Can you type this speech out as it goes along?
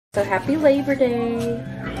So happy Labor Day.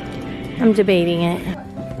 I'm debating it.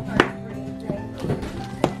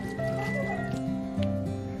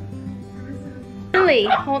 Lily,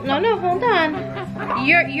 hold on.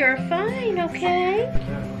 You're fine, okay?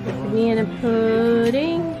 Banana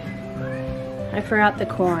pudding. I forgot the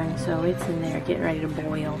corn, so it's in there, getting ready to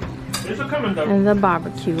boil. And the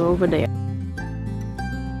barbecue over there.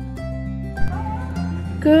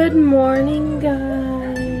 Good morning,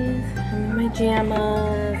 guys. I'm in my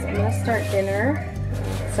pajamas. I'm gonna start dinner.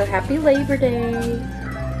 So happy Labor Day.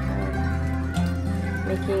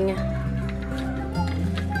 Making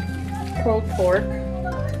pulled pork.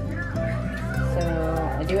 So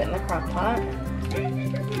I do it in the crock pot.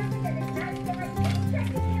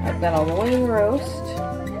 I've got a loin roast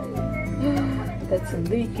that's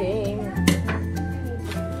leaking.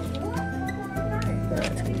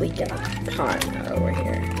 It's leaking a pot over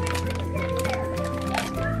here.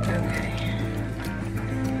 Okay.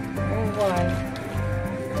 Move on.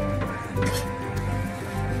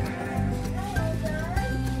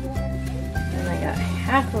 And I got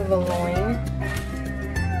half of a loin.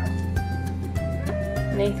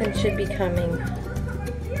 Nathan should be coming.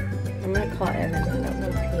 I'm gonna call Evan. I don't know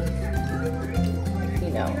if he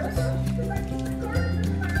knows.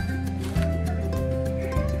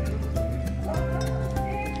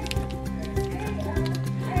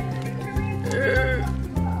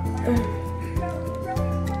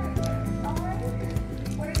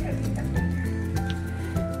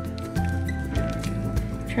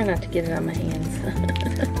 Try not to get it on my hands.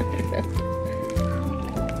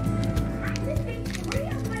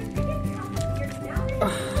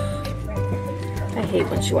 I hate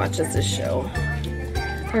when she watches this show.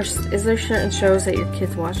 Is there certain shows that your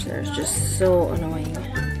kids watch that are just so annoying?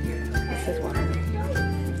 This is one of them.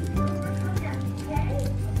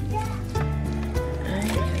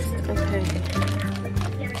 Okay.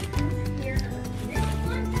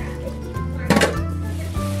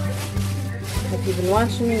 If you've been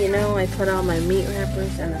watching me, you know I put all my meat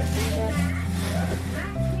wrappers in the freezer.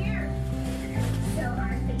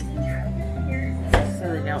 So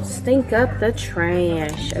they don't stink up the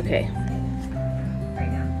trash. Okay.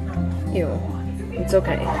 Ew. It's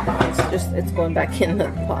okay. It's going back in the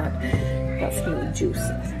pot. Got some juice.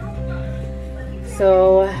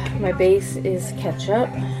 So my base is ketchup.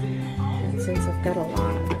 And since I've got a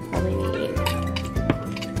lot, I probably need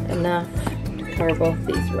enough to cover both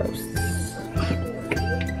these roasts.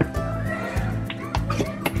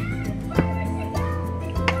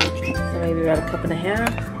 So maybe about a cup and a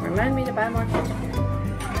half. Remind me to buy more ketchup.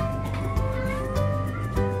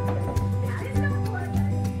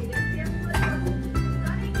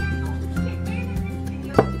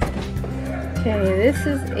 Okay, this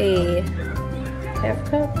is a half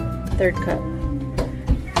cup, third cup.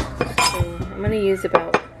 So I'm going to use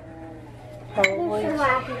about probably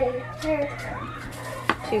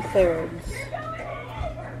 2/3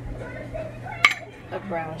 of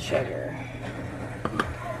brown sugar.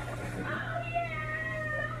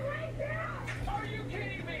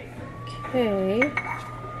 Okay.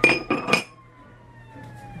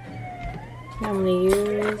 I'm going to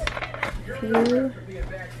use a few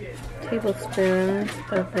tablespoons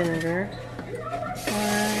of vinegar.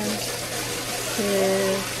 1,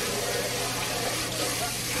 2,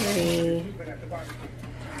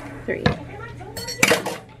 3.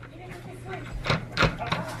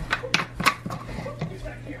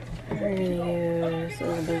 We're going to use a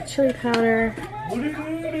little bit of chili powder.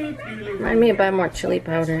 Remind me to buy more chili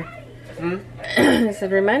powder. I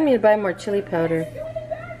said, remind me to buy more chili powder.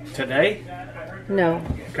 Today? No.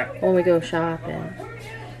 Okay. When we go shopping.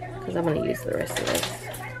 Because I'm going to use the rest of this.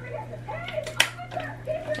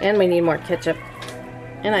 And we need more ketchup.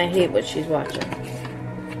 And I hate what she's watching.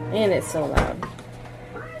 And it's so loud.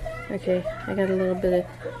 Okay, I got a little bit of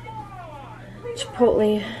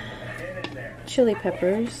chipotle chili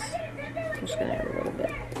peppers. I'm just going to add a little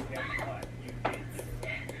bit.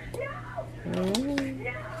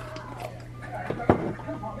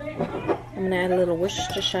 I'm going to add a little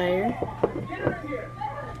Worcestershire.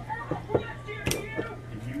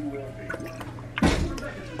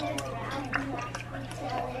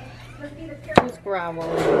 Just gravel.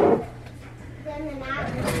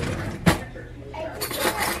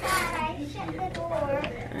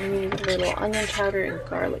 I need a little onion powder and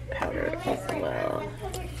garlic powder as well.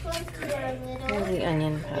 Here's the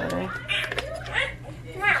onion powder.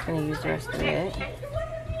 I'm going to use the rest of it.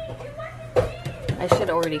 I should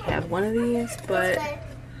already have one of these, but...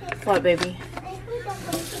 What, baby?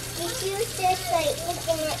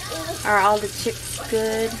 Are all the chips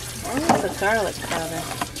good? Oh, the garlic powder.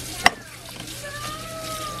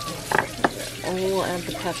 And we'll add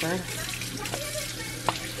the pepper.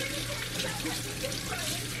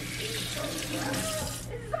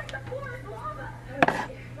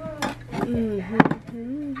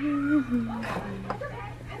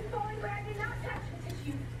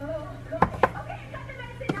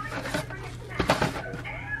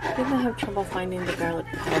 I have trouble finding the garlic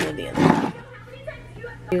powder the other day.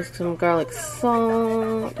 Use some garlic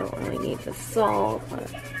salt. Don't really need the salt, but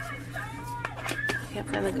can't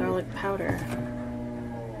find the garlic powder.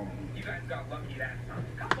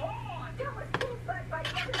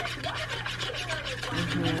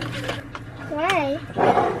 Why?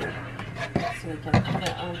 So we can put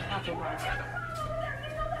it on top of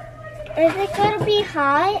it. Is it gonna be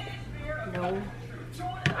hot? No.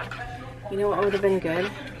 You know what would have been good?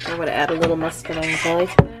 I would have added a little muscadine jelly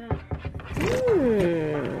to that.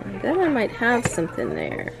 Then I might have something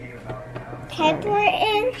there. Pepper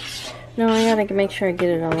in? No, I gotta make sure I get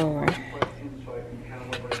it all over.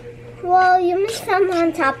 Well, you must some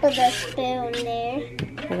on top of the spoon there.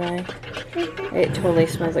 Did I? It totally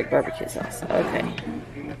smells like barbecue sauce. Okay.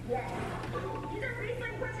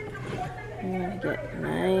 I'm gonna get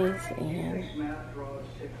nice and...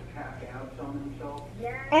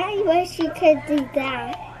 I wish you could do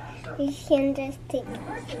that. You can just take...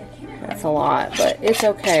 That's a lot, but it's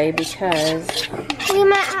okay because... We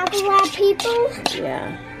might have a lot of people.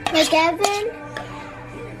 Yeah. Like Evan.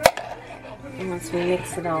 Once we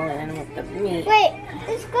mix it all in with the meat. Wait,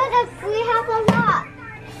 it's good if we have a lot.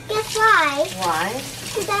 Guess why? Why?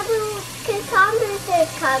 Because Thomas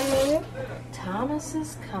is coming. Thomas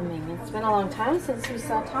is coming. It's been a long time since we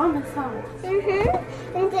saw Thomas, huh?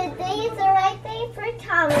 And today is the right day for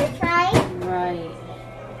Thomas, right? Right.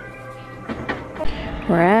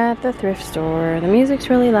 We're at the thrift store. The music's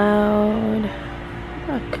really loud.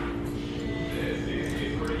 Look.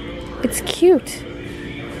 It's cute.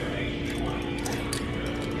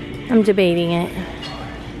 I'm debating it.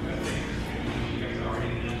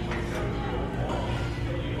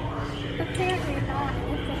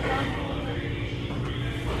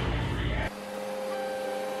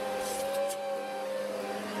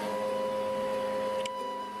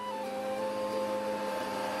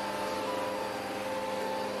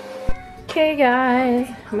 Okay guys,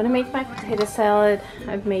 I'm gonna make my potato salad.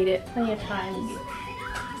 I've made it plenty of times.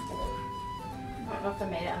 I don't know if I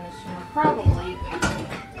made it on this channel. Probably.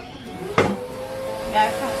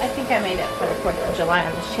 Yeah, I think I made it for the 4th of July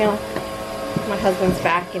on this channel. My husband's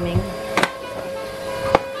vacuuming.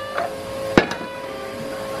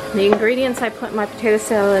 The ingredients I put in my potato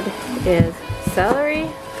salad is celery,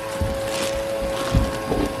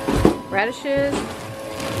 radishes,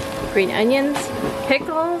 green onions,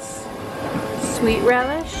 pickles, sweet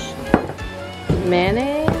relish,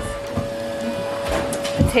 mayonnaise,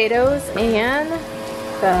 potatoes, and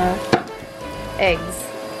the eggs.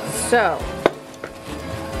 So,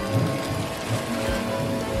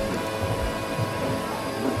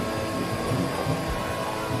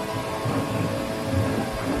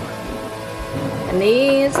 and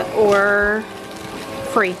these were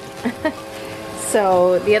free.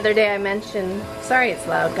 So the other day I mentioned, sorry it's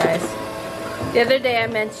loud guys. The other day I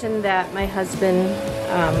mentioned that my husband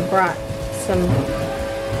brought some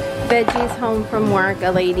veggies home from work.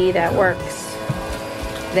 A lady that works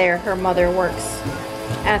there, her mother works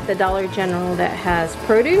at the Dollar General that has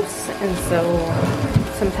produce, and so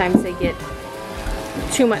sometimes they get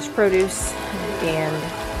too much produce and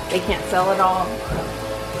they can't sell it all.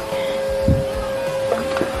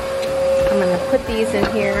 I'm going to put these in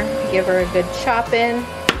here, give her a good chop in.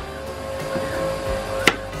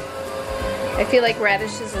 I feel like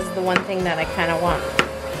radishes is the one thing that I kind of want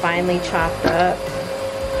finely chopped up.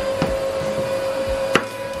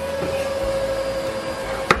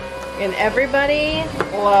 And everybody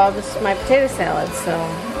loves my potato salad, so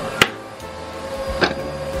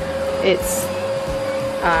it's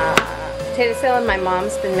potato salad my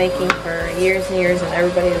mom's been making for years and years, and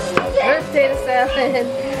everybody just loves her potato salad.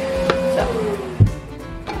 So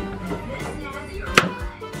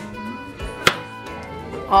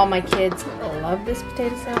all my kids love this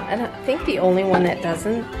potato salad. I think the only one that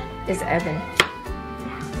doesn't is Evan.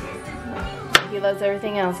 He loves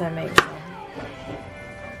everything else I make. So.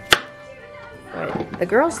 But the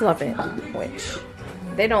girls love it, which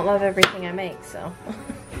they don't love everything I make, so.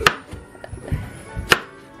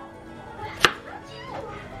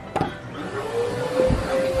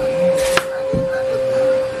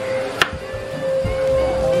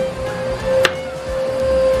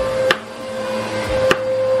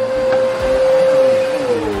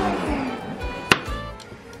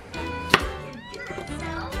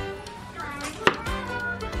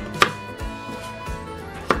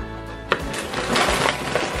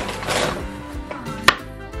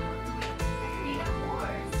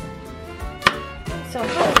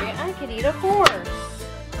 need a horse.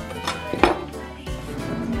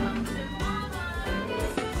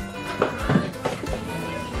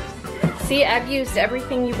 See, I've used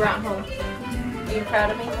everything you brought home. Are you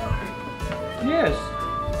proud of me? Yes.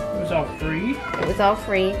 It was all free. It was all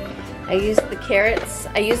free. I used the carrots.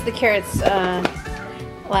 I used the carrots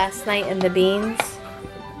last night and the beans.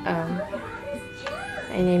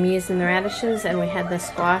 And I'm using the radishes, and we had the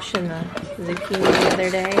squash and the zucchini the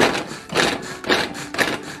other day.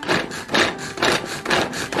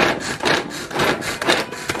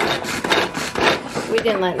 We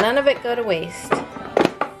didn't let none of it go to waste.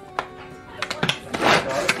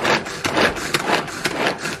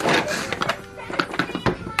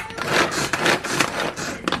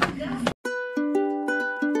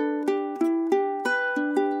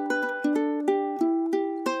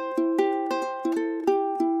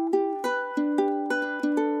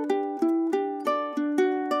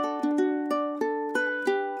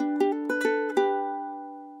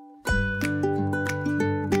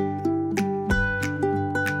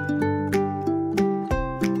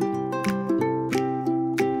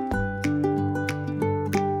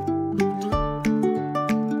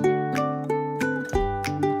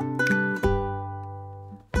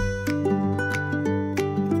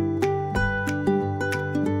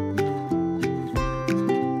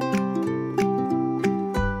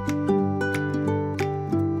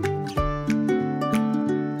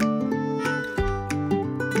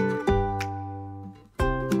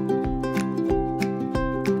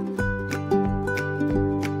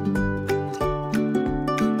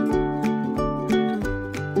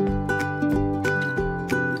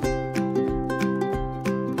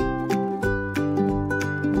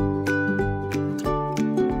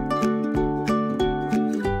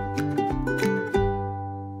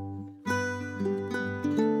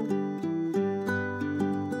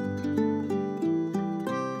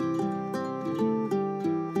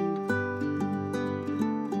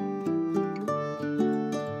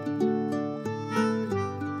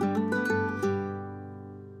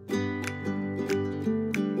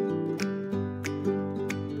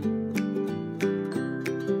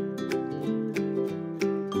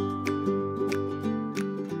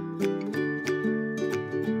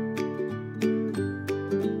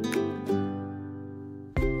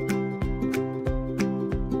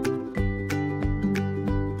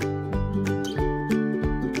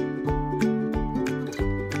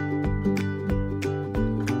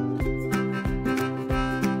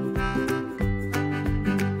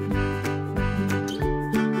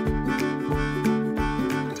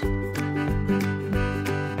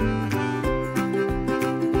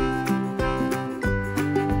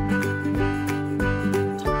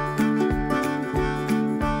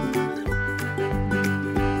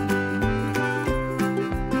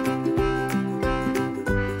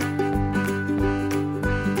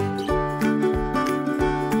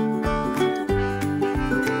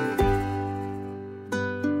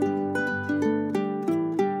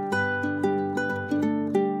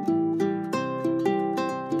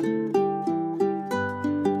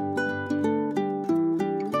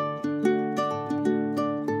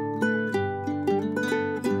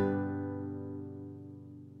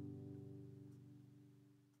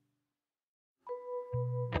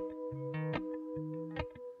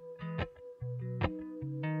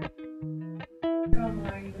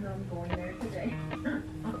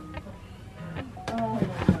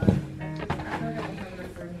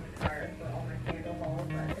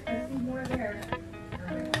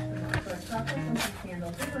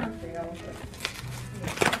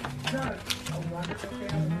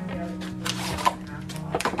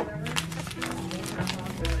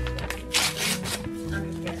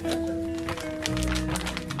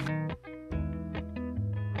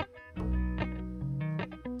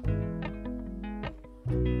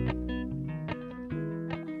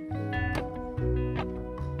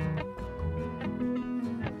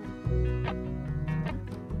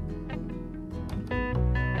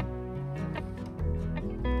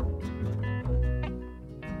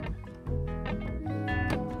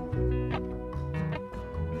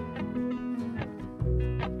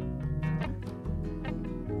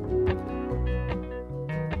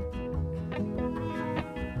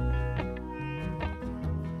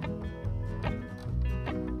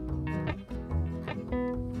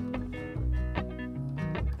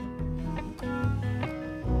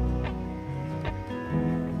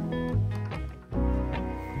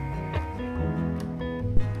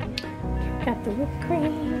 Got the whipped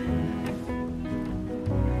cream.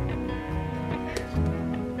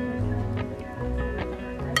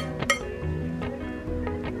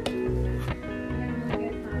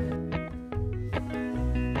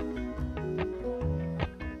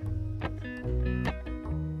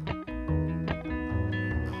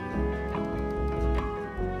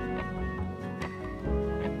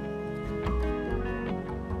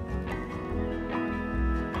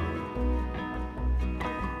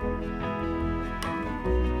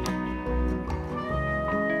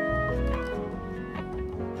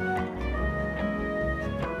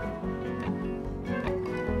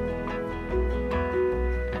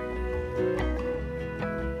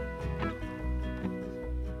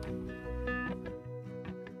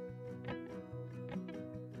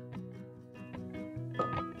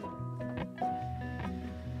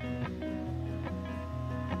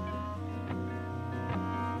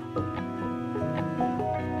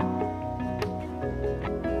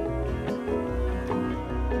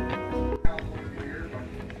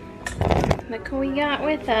 look who we got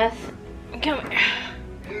with us. Come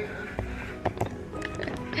here.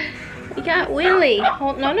 We got Willie.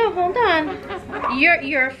 Hold on.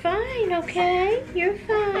 You're fine, okay? You're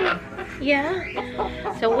fine.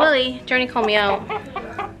 Yeah. So Willie, Journey called me out.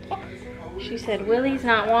 She said Willie's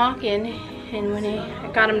not walking, and when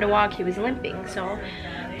I got him to walk, he was limping. So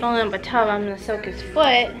filling up a tub, I'm gonna soak his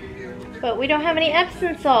foot, but we don't have any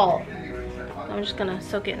Epsom salt. I'm just gonna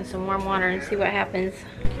soak it in some warm water and see what happens.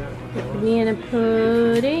 Banana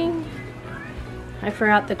pudding. I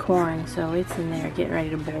forgot the corn, so it's in there getting ready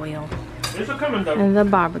to boil. And the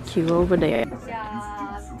barbecue over there.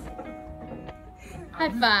 High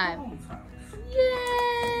five.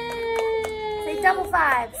 Yay! Say double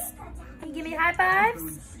fives. Can you give me high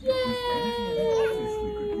fives? Yay!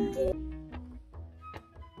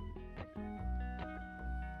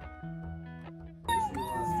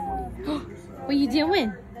 What are you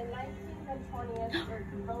doing?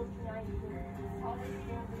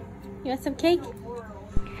 You want some cake?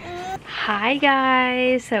 Hi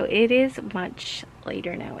guys, so it is much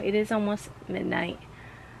later now. It is almost midnight.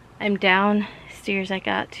 I'm downstairs. I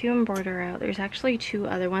got to embroider out. There's actually 2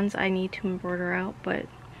 other ones I need to embroider out, but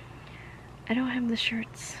I don't have the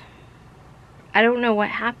shirts. I don't know what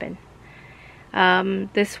happened.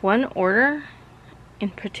 This one order in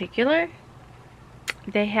particular,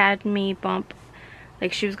 they had me bump,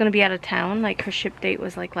 like she was gonna be out of town, like her ship date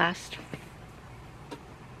was like last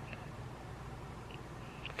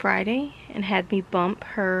Friday, and had me bump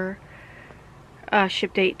her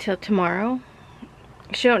ship date till tomorrow.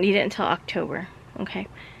 She don't need it until October, okay?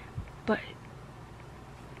 But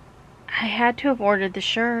I had to have ordered the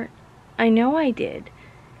shirt. I know I did,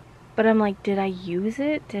 but I'm like, did I use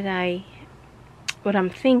it? Did I? What I'm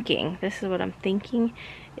thinking, this is what I'm thinking,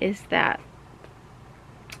 is that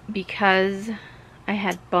because I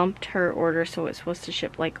had bumped her order, so it's supposed to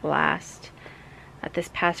ship like at this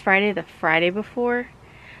past Friday, the Friday before,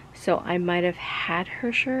 so I might have had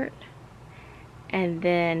her shirt and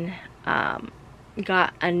then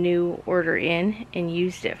got a new order in and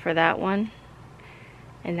used it for that one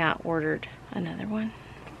and not ordered another one.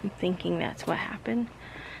 I'm thinking that's what happened.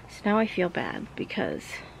 So now I feel bad because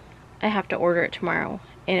I have to order it tomorrow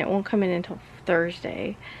and it won't come in until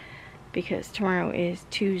Thursday because tomorrow is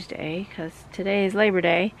Tuesday because today is Labor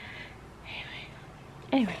Day.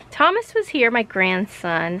 Anyway, Thomas was here, my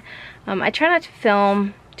grandson. I try not to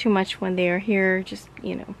film too much when they are here, just,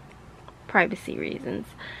 you know, privacy reasons.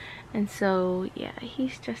 And so yeah,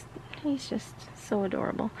 he's just so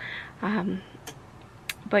adorable.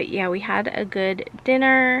 But yeah, we had a good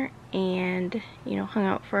dinner and, you know, hung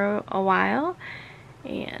out for a while,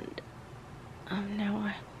 and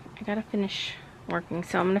now I gotta finish working,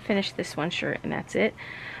 so I'm gonna finish this one shirt and that's it.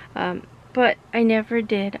 But I never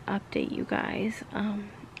did update you guys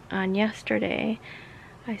on yesterday.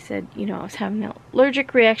 I said, you know, I was having an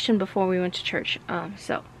allergic reaction before we went to church.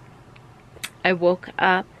 So I woke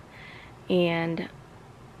up and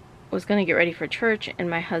was gonna get ready for church, and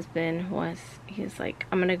my husband he's like,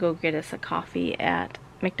 I'm gonna go get us a coffee at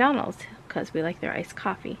McDonald's because we like their iced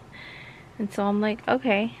coffee. And so I'm like,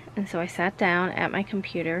 okay. And so I sat down at my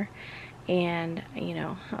computer, and you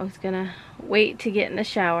know, I was gonna wait to get in the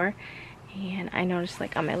shower, and I noticed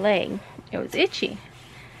like on my leg it was itchy,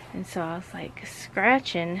 and so I was like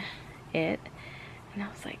scratching it, and I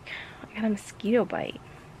was like, I got a mosquito bite.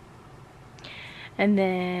 And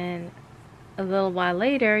then a little while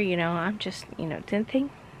later, you know, I'm just, you know, didn't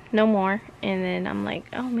think no more, and then I'm like,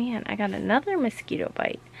 oh man, I got another mosquito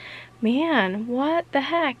bite. Man, what the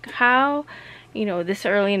heck? How, you know, this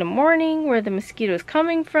early in the morning, where the mosquitoes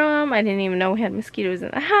coming from? I didn't even know we had mosquitoes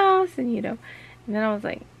in the house, and you know, and then I was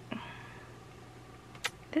like,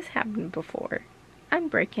 this happened before. I'm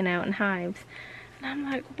breaking out in hives. And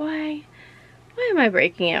I'm like, why am I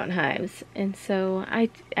breaking out in hives? And so I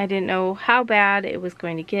didn't know how bad it was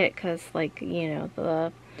going to get, because like, you know,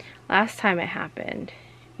 the last time it happened,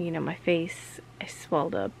 you know, my face, I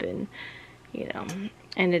swelled up and, you know,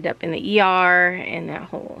 ended up in the ER and that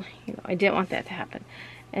whole, you know, I didn't want that to happen.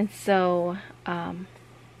 And so I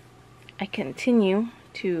continue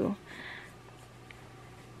to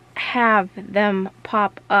have them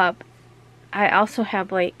pop up. I also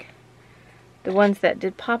have like the ones that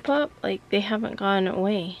did pop up, like they haven't gone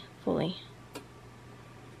away fully.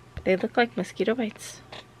 They look like mosquito bites.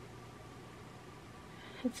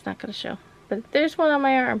 It's not gonna show, but there's one on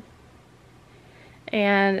my arm,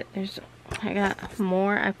 and I got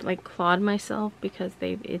more. I've like clawed myself because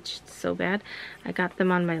they've itched so bad. I got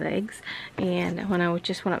them on my legs, and when I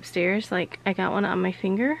just went upstairs, like I got one on my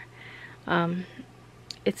finger.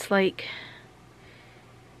 It's like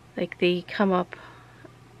they come up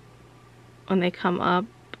when they come up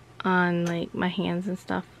on like my hands and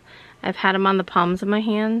stuff. I've had them on the palms of my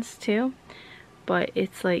hands too, but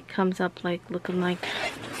it's like comes up like looking like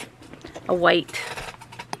a white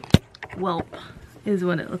whelp is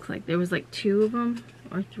what it looks like. There was like 2 of them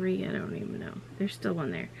or 3, I don't even know. There's still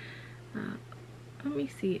one there. Let me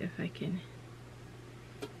see if I can.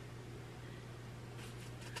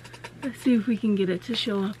 Let's see if we can get it to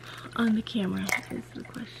show up on the camera is the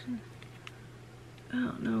question. I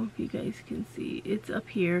don't know if you guys can see. It's up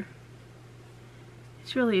here.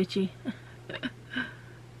 It's really itchy.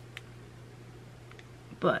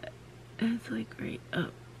 But it's like right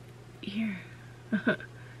up here.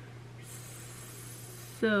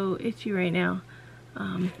 So itchy right now.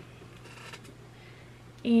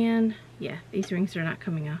 And yeah, these rings are not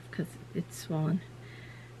coming off because it's swollen.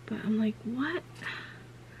 But I'm like, what?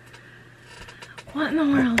 What in the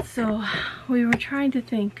world? So we were trying to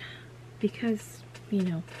think, because, you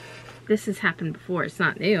know, this has happened before. It's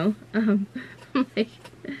not new. like,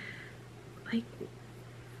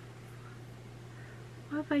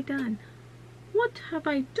 what have I done? What have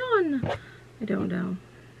I done? I don't know.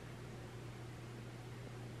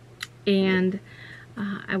 And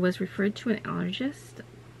I was referred to an allergist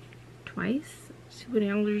twice, to an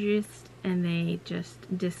allergist, and they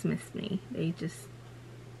just dismissed me. They just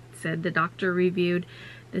said the doctor reviewed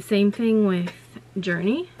the same thing with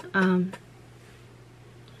Journey.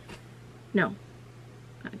 No,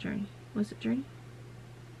 not Journey. Was it Journey?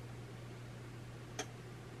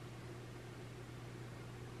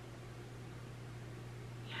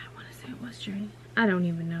 Yeah, I want to say it was Journey. I don't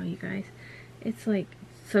even know, you guys. It's like,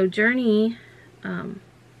 so Journey,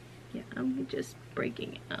 yeah, I'm just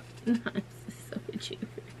breaking it up. I'm so itchy.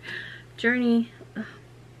 Journey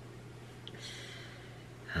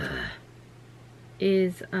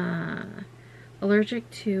is allergic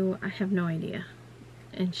to, I have no idea,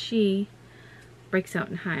 and she breaks out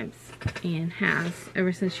in hives and has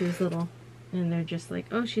ever since she was little, and they're just like,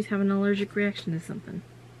 oh, she's having an allergic reaction to something.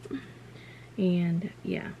 And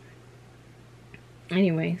yeah,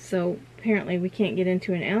 anyway, so apparently we can't get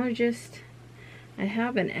into an allergist. I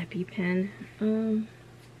have an EpiPen,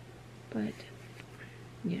 but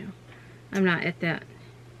you know, I'm not at that.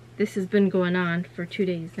 This has been going on for 2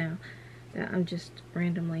 days now, that I'm just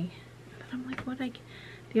randomly, but I'm like,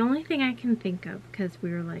 the only thing I can think of, because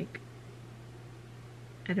we were like,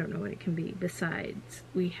 I don't know what it can be besides,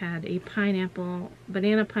 we had a banana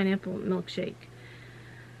pineapple milkshake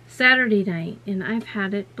Saturday night, and I've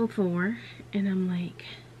had it before, and I'm like,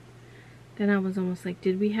 then I was almost like,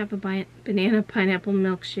 did we have a banana pineapple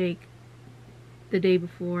milkshake the day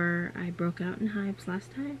before I broke out in hives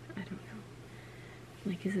last time? I don't know.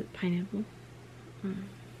 Like, is it pineapple?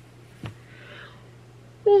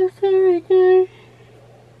 Oh, sorry, guys.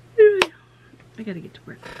 I gotta get to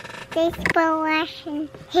work. Thanks for watching.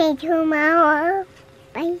 See you tomorrow.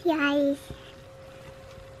 Bye, guys.